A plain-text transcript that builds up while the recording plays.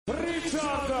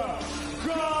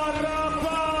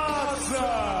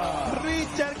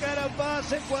Richar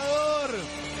Carapaz, Ecuador.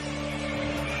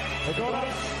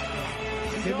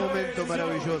 Qué momento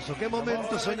maravilloso, qué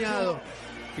momento soñado.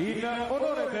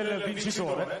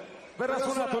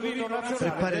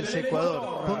 Prepárense,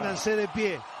 Ecuador, pónganse de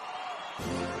pie.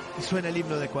 Y suena el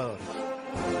himno de Ecuador.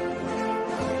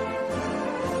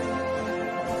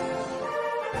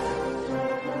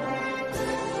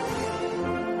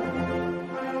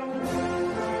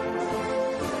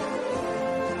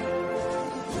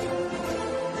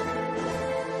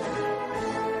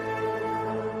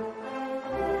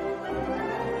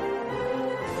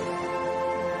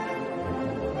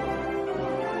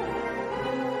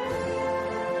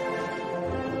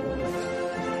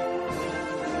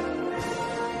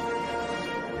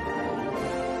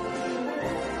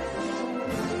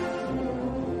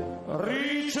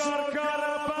 Richar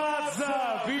Carapaz,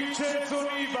 Vincenzo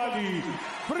Nibali,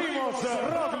 Primož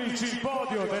Roglic il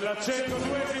podio della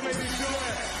 102esima edizione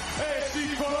e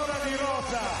si colora di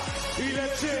rosa il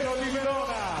cielo di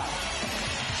Verona.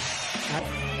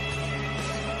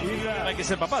 Hay que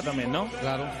ser papá también, ¿no?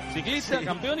 Claro. Ciclista, sí.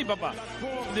 Campeón y papá.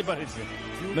 ¿Qué te parece?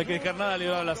 No hay que dejar nada le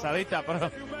da la sabeta,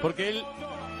 porque él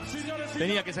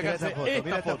tenía que sacarse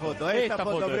esta foto.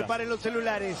 Preparen los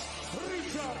celulares.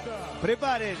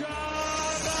 Preparen.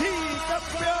 ¡Sí,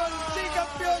 campeón! ¡Sí,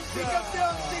 campeón! ¡Sí,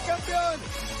 campeón! ¡Sí, campeón!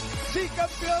 ¡Sí,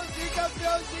 campeón! ¡Sí,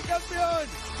 campeón! ¡Sí, campeón!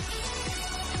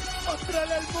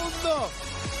 ¡Mostrale al mundo!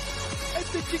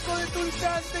 Este chico de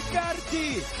Tulcán, de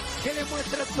Carchi, que le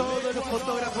muestra a todos los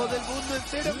fotógrafos del mundo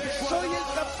entero que soy el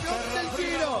campeón del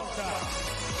Giro.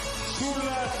 Y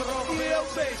le da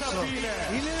un beso,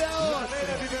 y le da otro,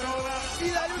 y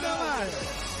dale una más.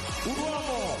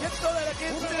 Y a toda la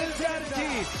gente del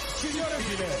Carchi.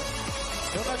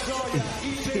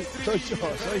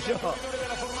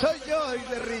 Soy yo,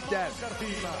 dice Richard.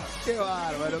 Qué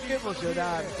bárbaro, qué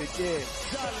emocionante, che.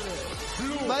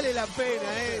 Vale la pena,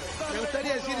 Me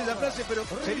gustaría decir esa frase, pero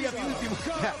sería mi último.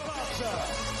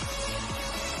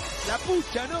 La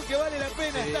pucha, ¿no? Que vale la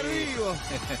pena estar vivo.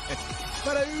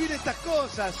 Para vivir estas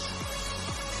cosas.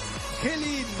 Qué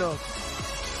lindo.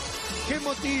 Qué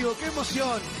motivo, qué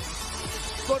emoción.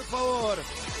 Por favor.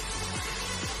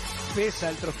 Pesa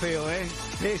el trofeo,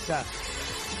 pesa.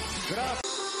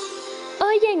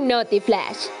 Hoy en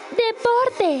NotiFlash,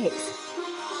 Deportes.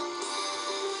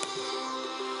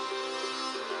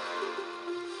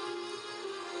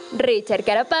 Richar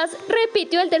Carapaz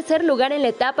repitió el tercer lugar en la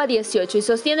etapa 18 y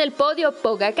sostiene el podio.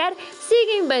 Pogačar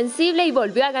sigue invencible y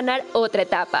volvió a ganar otra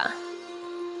etapa.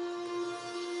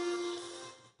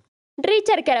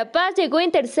 Richar Carapaz llegó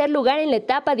en tercer lugar en la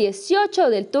etapa 18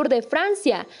 del Tour de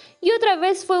Francia y otra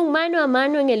vez fue un mano a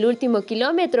mano en el último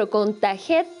kilómetro con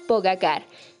Tadej Pogačar.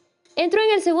 Entró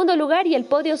en el segundo lugar y el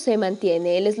podio se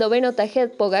mantiene. El esloveno Tadej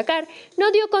Pogačar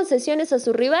no dio concesiones a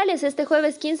sus rivales este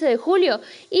jueves 15 de julio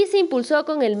y se impulsó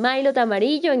con el maillot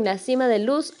amarillo en la cima de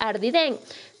Luz Ardiden,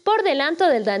 por delante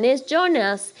del danés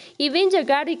Jonas y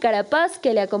Vingegaard y Carapaz,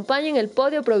 que le acompañan en el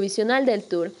podio provisional del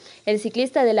Tour. El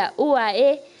ciclista de la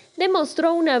UAE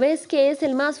demostró una vez que es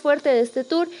el más fuerte de este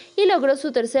Tour y logró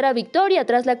su tercera victoria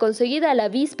tras la conseguida a la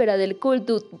víspera del Col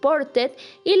du Portet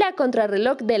y la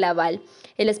contrarreloj de Laval.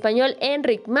 El español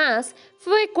Enric Mas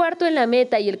fue cuarto en la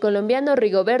meta y el colombiano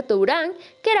Rigoberto Urán,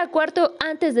 que era cuarto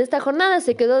antes de esta jornada,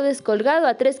 se quedó descolgado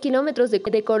a 3 kilómetros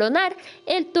de coronar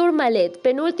el Tourmalet,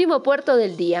 penúltimo puerto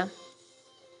del día.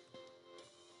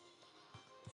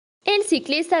 El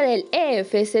ciclista del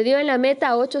EF se dio en la meta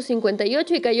a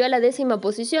 8.58 y cayó a la 10ª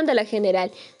posición de la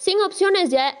general. Sin opciones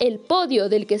ya el podio,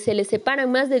 del que se le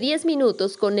separan más de 10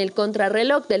 minutos con el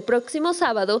contrarreloj del próximo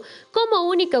sábado, como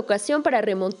única ocasión para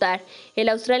remontar. El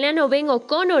australiano Ben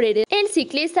O'Connor, el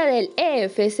ciclista del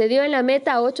EF, se dio en la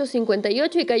meta a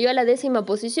 8.58 y cayó a la 10ª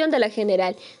posición de la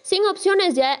general. Sin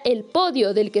opciones ya el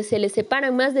podio, del que se le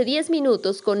separan más de 10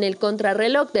 minutos con el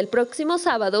contrarreloj del próximo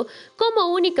sábado,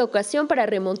 como única ocasión para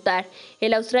remontar.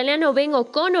 El australiano Ben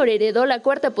O'Connor heredó la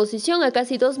cuarta posición a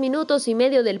casi 2 minutos y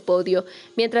medio del podio,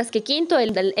 mientras que quinto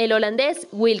el holandés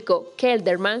Wilco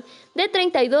Kelderman, de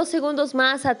 32 segundos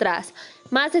más atrás.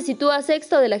 Más se sitúa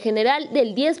sexto de la general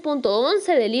del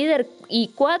 10.11 de líder y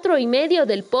 4.5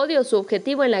 del podio, su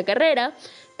objetivo en la carrera.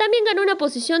 También ganó una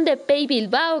posición de Pei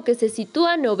Bilbao, que se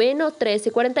sitúa noveno,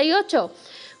 13.48.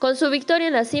 Con su victoria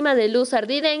en la cima de Luz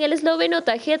Ardiden, el esloveno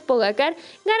Tadej Pogačar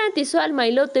garantizó al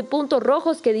maillot de puntos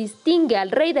rojos que distingue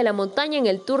al rey de la montaña en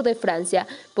el Tour de Francia.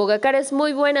 Pogačar es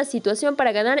muy buena situación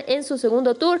para ganar en su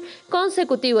segundo Tour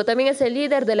consecutivo. También es el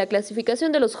líder de la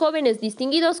clasificación de los jóvenes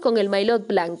distinguidos con el maillot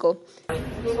blanco.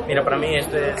 Mira, para mí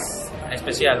este es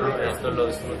especial, ¿no? Esto lo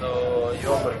disfruto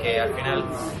yo porque al final,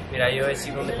 mira, yo he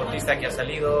sido un deportista que ha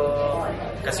salido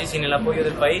casi sin el apoyo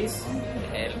del país.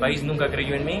 El país nunca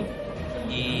creyó en mí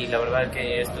y la verdad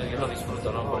que esto yo lo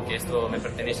disfruto, ¿no? Porque esto me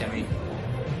pertenece a mí.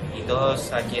 Y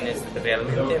todos a quienes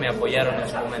realmente me apoyaron en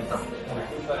su momento.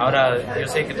 Ahora yo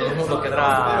sé que todo el mundo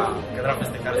querrá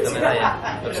festejar esta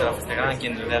medalla, pero se la festejarán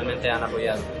quienes realmente han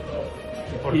apoyado.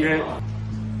 ¿Por qué?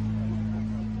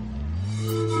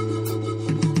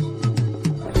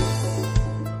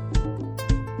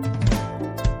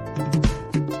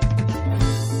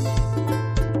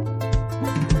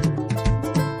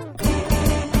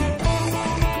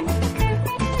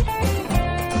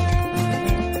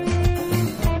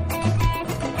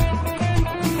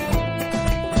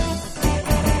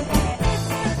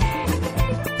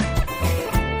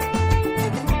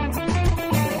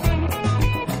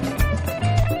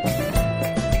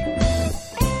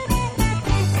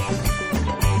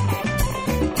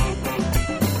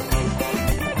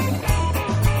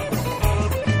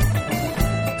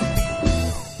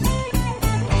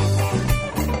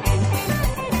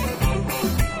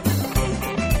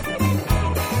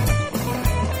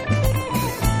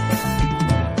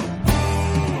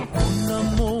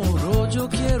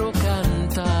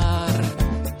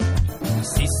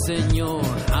 Señor,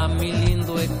 a mi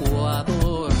lindo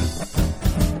Ecuador.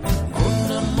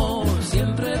 Con amor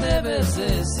siempre debes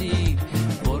decir,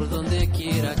 por donde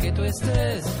quiera que tú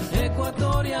estés,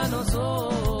 ecuatoriano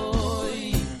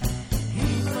soy.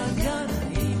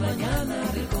 Y mañana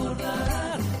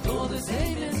recordarás todo ese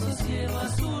inmenso cielo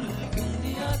azul que un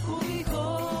día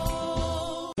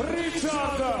cubijó.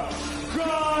 Richard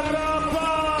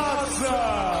Carapaz.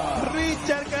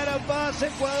 Richar Carapaz,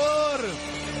 Ecuador.